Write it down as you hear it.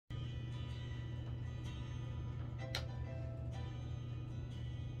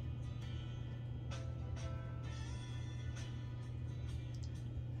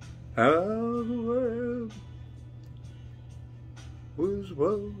How the web was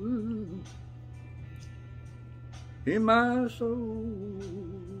woven in my soul,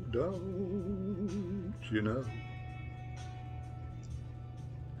 don't you know?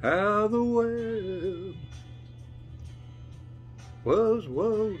 How the web was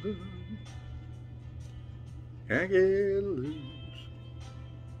woven, can't get loose,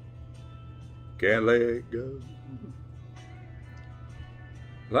 can't let go.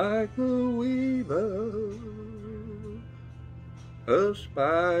 Like the weaver, a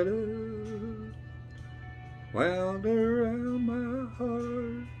spider wound around my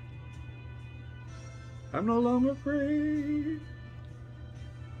heart. I'm no longer free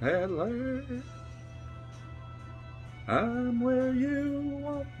at last. I'm where you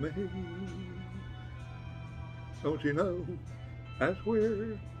want me. Don't you know that's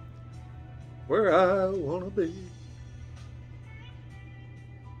where I wanna be.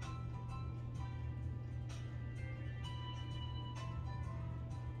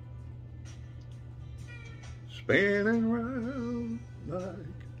 Spinning round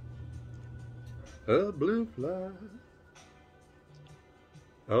like a blue fly,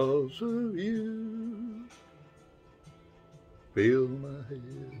 'cause of you fill my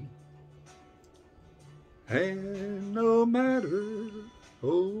head. And no matter,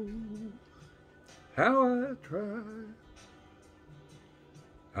 oh, how I try,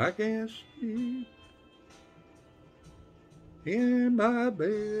 I can't sleep in my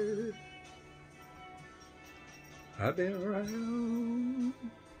bed. I've been around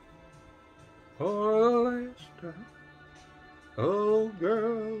for the last time. Oh,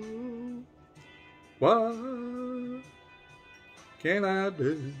 girl, what can I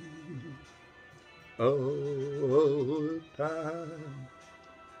do? Oh, the time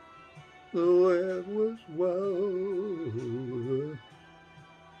the web was woven,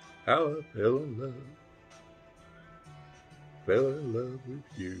 how I fell in love with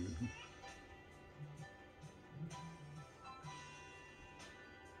you.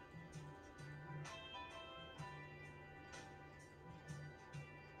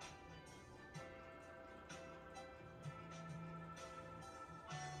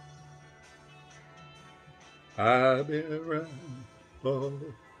 I've been around for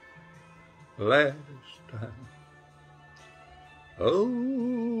the last time.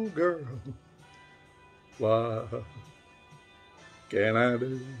 Oh, girl, what can I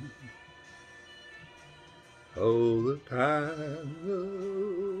do? Oh, the time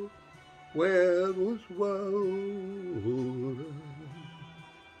the web was woven,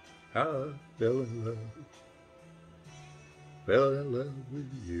 how I fell in love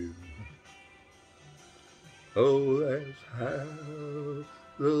with you. Oh, that's how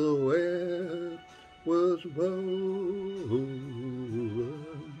the web was woven,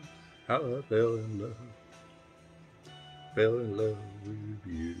 how I fell in love with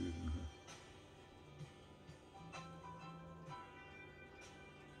you.